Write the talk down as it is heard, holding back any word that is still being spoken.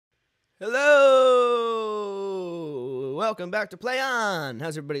Hello! Welcome back to Play On!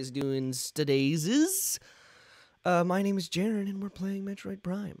 How's everybody's doing today's? My name is Jaren, and we're playing Metroid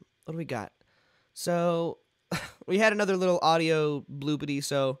Prime. What do we got? So, we had another little audio bloopity,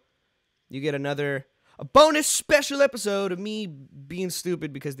 so you get a bonus special episode of me being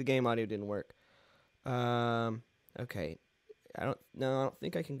stupid because the game audio didn't work. Okay. I don't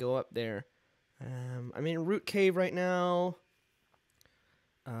think I can go up there. I'm in Root Cave right now.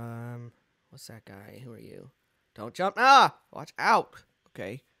 What's that guy? Who are you? Don't jump. Ah! Watch out.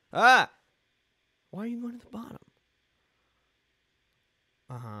 Okay. Ah! Why are you going to the bottom?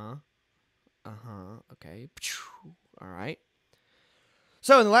 Okay. Alright.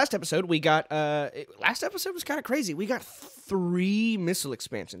 So, in the last episode, we got, last episode was kind of crazy. We got 3 missile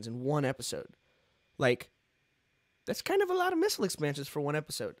expansions in one episode. Like, that's kind of a lot of missile expansions for one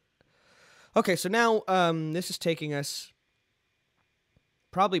episode. Okay, so now, this is taking us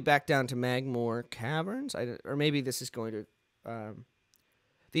probably back down to Magmore Caverns, or maybe this is going to,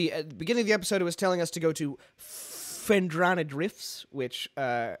 the beginning of the episode, it was telling us to go to Phendrana Drifts, which,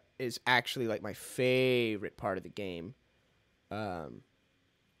 is actually, like, my favorite part of the game. At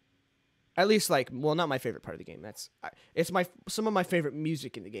least, like, well, not my favorite part of the game. It's some of my favorite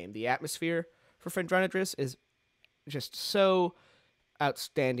music in the game. The atmosphere for Phendrana Drifts is just so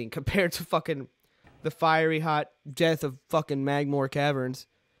outstanding compared to fucking the fiery hot death of fucking Magmore Caverns.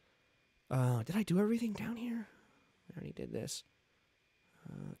 Did I do everything down here? I already did this.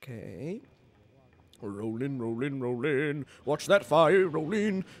 Okay. Rollin', rollin', rollin'. Watch that fire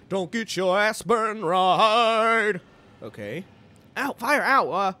rollin'. Don't get your ass burned right. Okay. Ow, fire,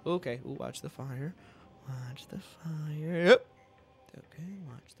 ow. Okay, ooh, watch the fire. Watch the fire. Yep. Okay,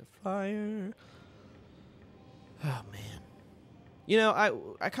 watch the fire. Oh, man. You know,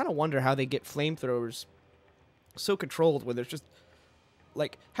 I kind of wonder how they get flamethrowers so controlled when there's just,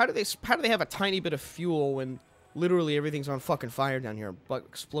 like, how do they have a tiny bit of fuel when literally everything's on fucking fire down here? But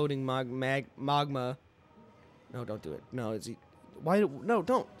exploding magma. No, don't do it. No, no,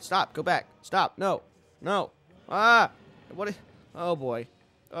 don't. Stop. Go back. Stop. No. No. Ah. What? Oh, boy.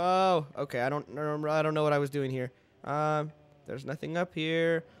 Oh, okay. I don't know what I was doing here. There's nothing up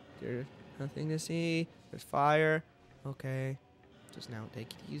here. There's nothing to see. There's fire. Okay. Just now, take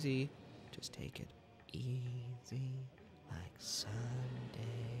it easy. Just take it easy, like Sunday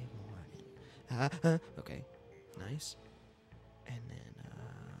morning. Okay, nice. And then,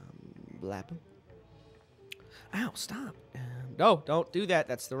 blap him. Ow, stop. No, don't do that.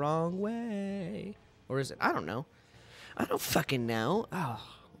 That's the wrong way. Or is it? I don't know. I don't fucking know. Oh,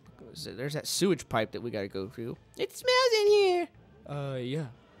 there's that sewage pipe that we gotta go through. It smells in here. Yeah.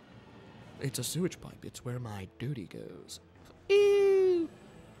 It's a sewage pipe. It's where my duty goes. Ew.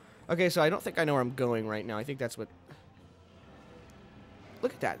 Okay, so I don't think I know where I'm going right now. I think that's what...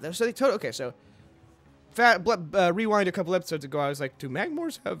 Look at that. So they okay, so... rewind a couple episodes ago, I was like, do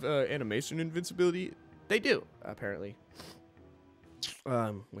Magmores have animation invincibility? They do, apparently.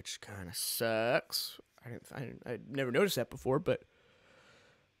 Which kind of sucks. I never noticed that before, but...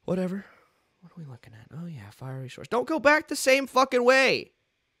 Whatever. What are we looking at? Oh, yeah, fiery shores. Don't go back the same fucking way!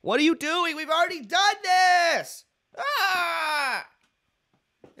 What are you doing? We've already done this! Ah!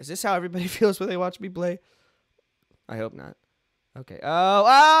 Is this how everybody feels when they watch me play? I hope not. Okay. Oh,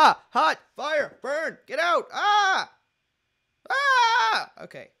 hot, fire, burn, get out,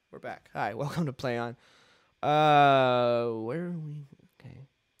 Okay, we're back. Hi, welcome to Play On. Where are we? Okay.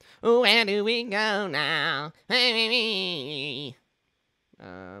 Where do we go now? Okay,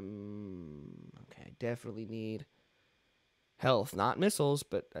 I definitely need health, not missiles,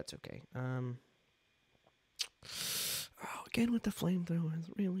 but that's okay. Oh, again with the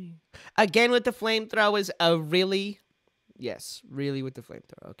flamethrowers, really? Again with the flamethrowers, really? Yes, really with the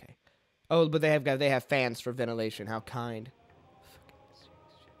flamethrower. Okay. Oh, but they have fans for ventilation. How kind.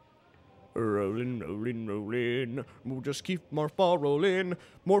 Rolling, rolling, rolling. We'll just keep more ball rolling.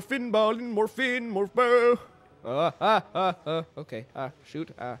 More fin balling, more fin, more bow. Okay.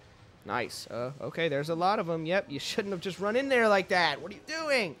 Shoot. Nice. Okay, there's a lot of them. Yep, you shouldn't have just run in there like that. What are you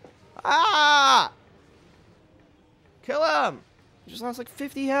doing? Ah! Kill him! You just lost like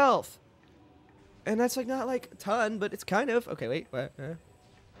 50 health. And that's like not like a ton, but it's kind of. Okay, wait. What? Don't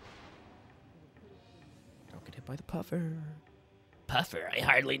get hit by the puffer. Puffer? I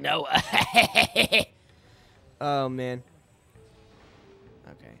hardly know. Oh, man.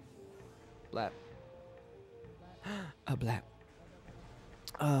 Okay. Blap. A blap.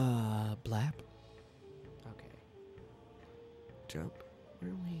 Blap. Okay. Jump.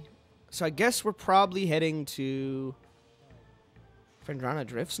 Where are we? So I guess we're probably heading to Phendrana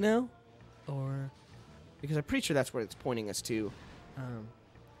Drifts now? Or... Because I'm pretty sure that's where it's pointing us to.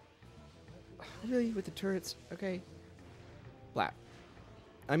 Really? With the turrets? Okay. Blap.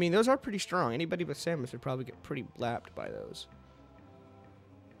 I mean, those are pretty strong. Anybody but Samus would probably get pretty blapped by those.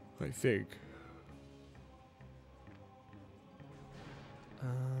 I think.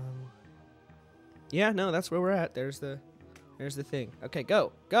 Yeah, no, that's where we're at. There's the thing. Okay,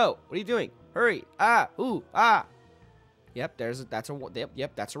 go. Go. What are you doing? Hurry. Ah. Ooh. Ah. Yep, that's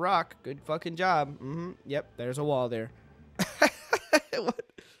a rock. Good fucking job. Yep, there's a wall there.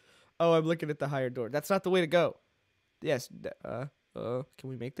 What? Oh, I'm looking at the higher door. That's not the way to go. Yes. Can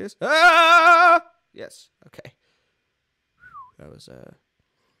we make this? Ah! Yes. Okay. That was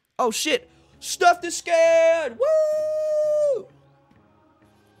Oh shit! Stuff is scared! Woo!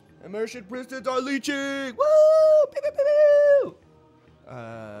 Immersion prisoners are leeching! Woo! Pew, pew, pew, pew!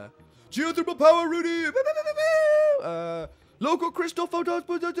 Geothermal power, Rudy! Pew, pew, pew, pew, pew! Local crystal photons.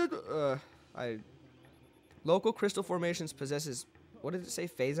 Local crystal formations possesses. What did it say?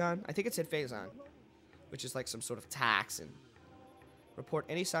 Phazon? I think it said Phazon, which is like some sort of taxon. Report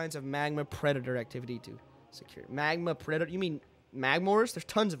any signs of magma predator activity to security. Magma predator? You mean magmors? There's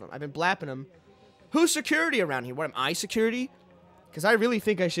tons of them. I've been blapping them. Who's security around here? What, am I security? Because I really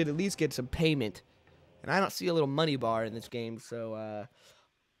think I should at least get some payment. And I don't see a little money bar in this game, so,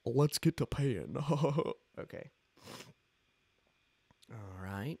 let's get to paying. Okay.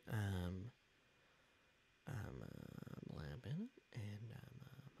 Alright, I'm blapping it, and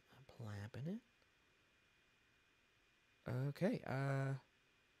I'm blapping it. Okay,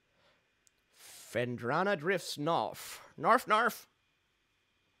 Phendrana drifts Narf. Narf.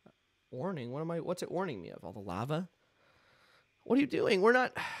 Warning, what's it warning me of? All the lava? What are you doing? We're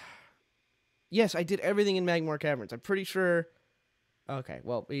not... Yes, I did everything in Magmor Caverns. I'm pretty sure... Okay,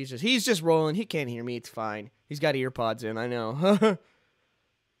 well, he's just rolling. He can't hear me. It's fine. He's got ear pods in, I know.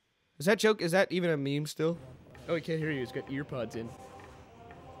 Is that even a meme still? Oh, he can't hear you. He's got ear pods in.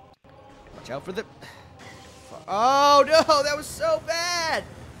 Watch out for the... Oh, no! That was so bad!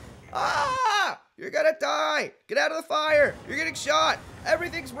 Ah! You're gonna die! Get out of the fire! You're getting shot!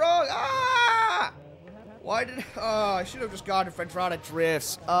 Everything's wrong! Ah! Why did... Oh, I should have just gone to Phendrana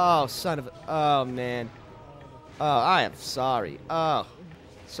Drifts. Oh, son of a... Oh, man. Oh, I am sorry. Oh.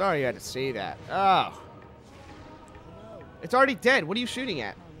 Sorry you had to see that. Oh. It's already dead. What are you shooting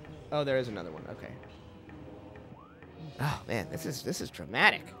at? Oh, there is another one. Okay. Oh, man. This is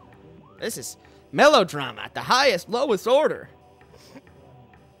dramatic. This is melodrama at the highest, lowest order.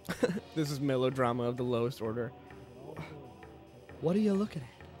 This is melodrama of the lowest order. What are you looking at?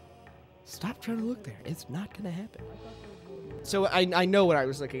 Stop trying to look there. It's not going to happen. So I know what I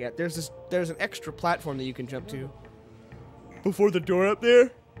was looking at. There's an extra platform that you can jump to. Before the door up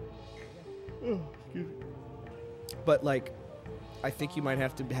there? Oh, excuse me. But, like, I think you might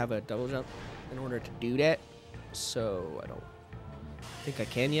have to have a double jump in order to do that. So I don't think I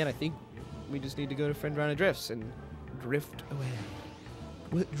can yet. I think we just need to go to Phendrana Drifts and drift away.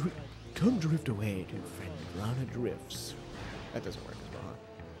 Come drift away to Phendrana Drifts. That doesn't work as well,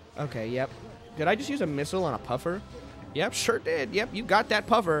 huh? Okay, yep. Did I just use a missile on a puffer? Yep, sure did. Yep, you got that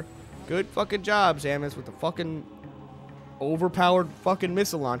puffer. Good fucking job, Samus, with the fucking overpowered fucking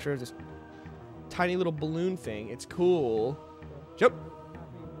missile launcher. This tiny little balloon thing. It's cool. Jump.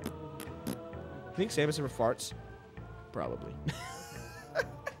 You think Samus ever farts? Probably.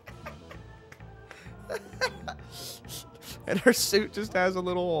 And her suit just has a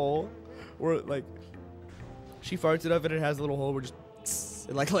little hole where, like, she farts it up and it has a little hole where just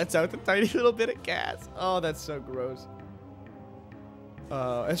it, like, lets out the tiny little bit of gas. Oh, that's so gross.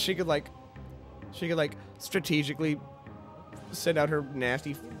 And she could strategically send out her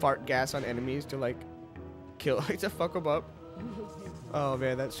nasty fart gas on enemies to, like, kill, like, to fuck them up. Oh,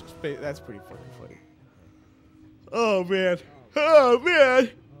 man, that's pretty fucking funny. Oh, man. Oh,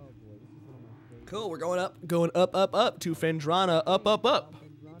 man. Cool, we're going up to Phendrana, up.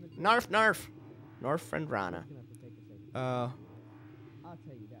 Narf. North Phendrana. I'll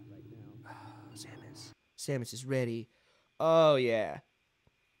tell you that right now. Samus is ready. Oh, yeah.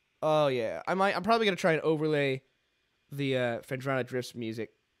 I'm probably gonna try and overlay the Phendrana Drifts music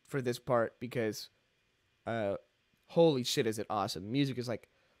for this part because holy shit, is it awesome. Music is like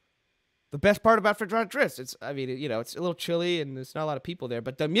the best part about Phendrana Drifts. It's a little chilly and there's not a lot of people there,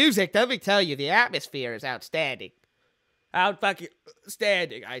 but the music, let me tell you, the atmosphere is outstanding.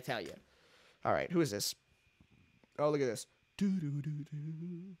 Outstanding, I tell you. All right, who is this? Oh, look at this.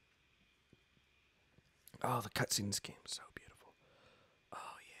 Oh, the cutscene in this game is so beautiful. Oh,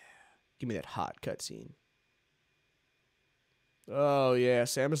 yeah. Give me that hot cutscene. Oh, yeah.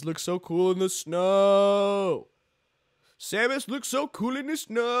 Samus looks so cool in the snow. Samus looks so cool in the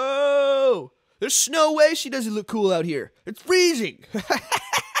snow. There's no way she doesn't look cool out here. It's freezing.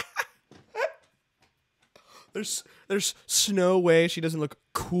 There's no way she doesn't look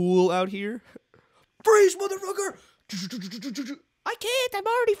cool out here. Freeze, motherfucker! I can't. I'm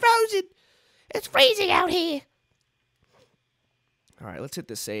already frozen. It's freezing out here. All right, let's hit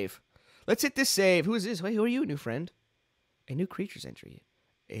this save. Who is this? Wait, who are you, new friend? A new creature's entry.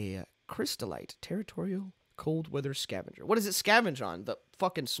 A crystallite, territorial, cold weather scavenger. What does it scavenge on? The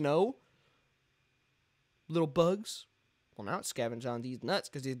fucking snow? Little bugs? Well, now it's scavenge on these nuts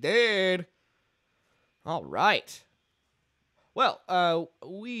because he's dead. All right. Well,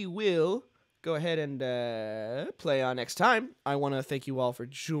 we will go ahead and play on next time. I want to thank you all for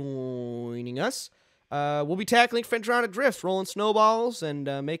joining us. We'll be tackling Fentronic Drifts, rolling snowballs and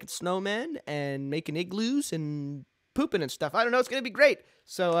making snowmen and making igloos and pooping and stuff. I don't know. It's going to be great.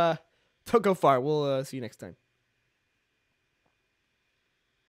 So don't go far. We'll see you next time.